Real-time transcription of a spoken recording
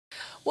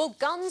Well,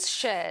 guns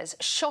shares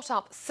shot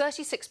up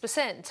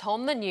 36%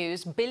 on the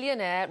news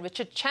billionaire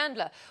Richard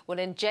Chandler will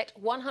inject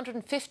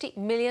 $150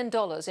 million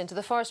into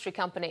the forestry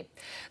company.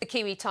 The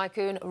Kiwi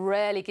tycoon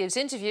rarely gives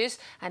interviews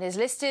and is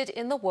listed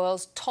in the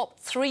world's top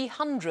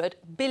 300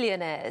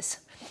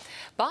 billionaires.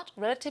 But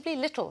relatively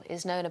little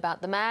is known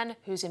about the man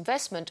whose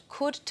investment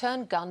could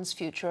turn guns'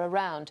 future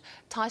around.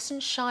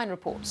 Tyson Shine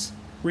reports.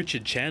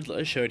 Richard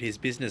Chandler showed his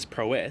business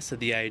prowess at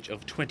the age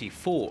of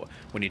 24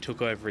 when he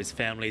took over his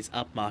family's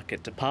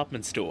upmarket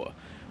department store.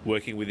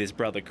 Working with his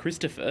brother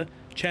Christopher,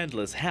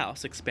 Chandler's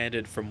house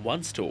expanded from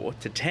 1 store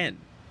to 10.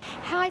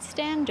 High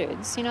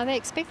standards, they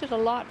expected a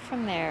lot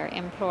from their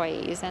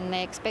employees and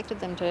they expected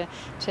them to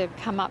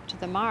come up to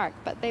the mark,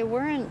 but they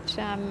weren't,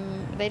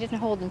 they didn't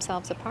hold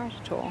themselves apart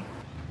at all.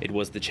 It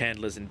was the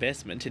Chandlers'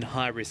 investment in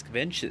high-risk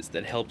ventures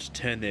that helped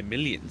turn their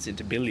millions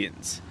into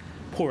billions.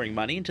 Pouring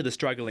money into the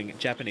struggling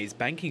Japanese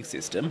banking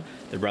system,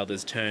 the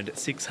brothers turned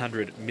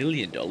 $600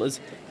 million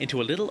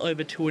into a little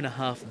over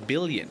 $2.5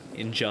 billion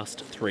in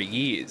just 3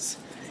 years.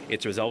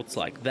 It's results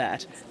like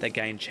that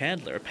gained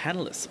Chandler a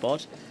panellist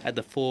spot at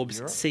the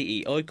Forbes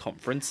CEO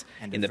conference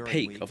in the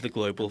peak of the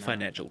global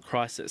financial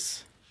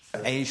crisis.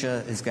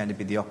 Asia is going to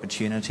be the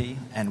opportunity,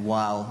 and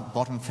while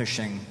bottom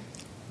fishing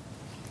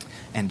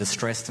and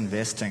distressed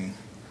investing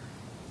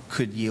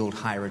could yield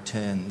high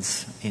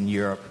returns in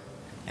Europe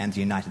and the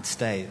United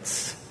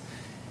States,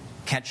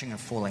 catching a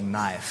falling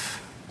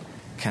knife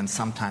can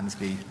sometimes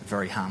be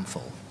very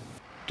harmful.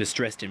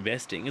 Distressed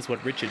investing is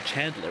what Richard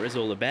Chandler is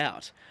all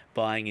about,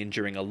 buying in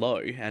during a low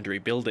and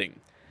rebuilding.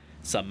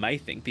 Some may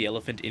think the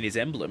elephant in his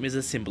emblem is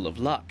a symbol of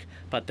luck,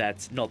 but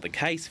that's not the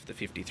case for the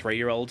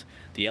 53-year-old.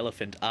 The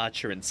elephant,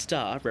 archer and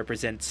star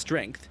represent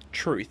strength,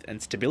 truth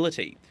and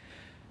stability.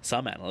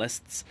 Some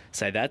analysts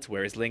say that's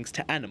where his links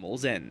to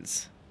animals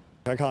ends.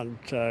 I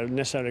can't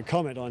necessarily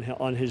comment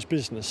on his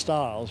business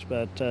styles,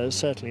 but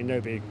certainly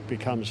nobody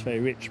becomes very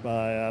rich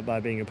by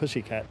being a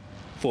pussycat.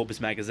 Forbes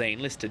magazine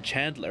listed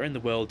Chandler in the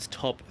world's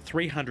top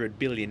 300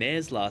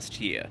 billionaires last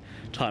year.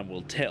 Time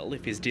will tell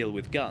if his deal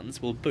with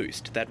guns will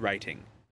boost that rating.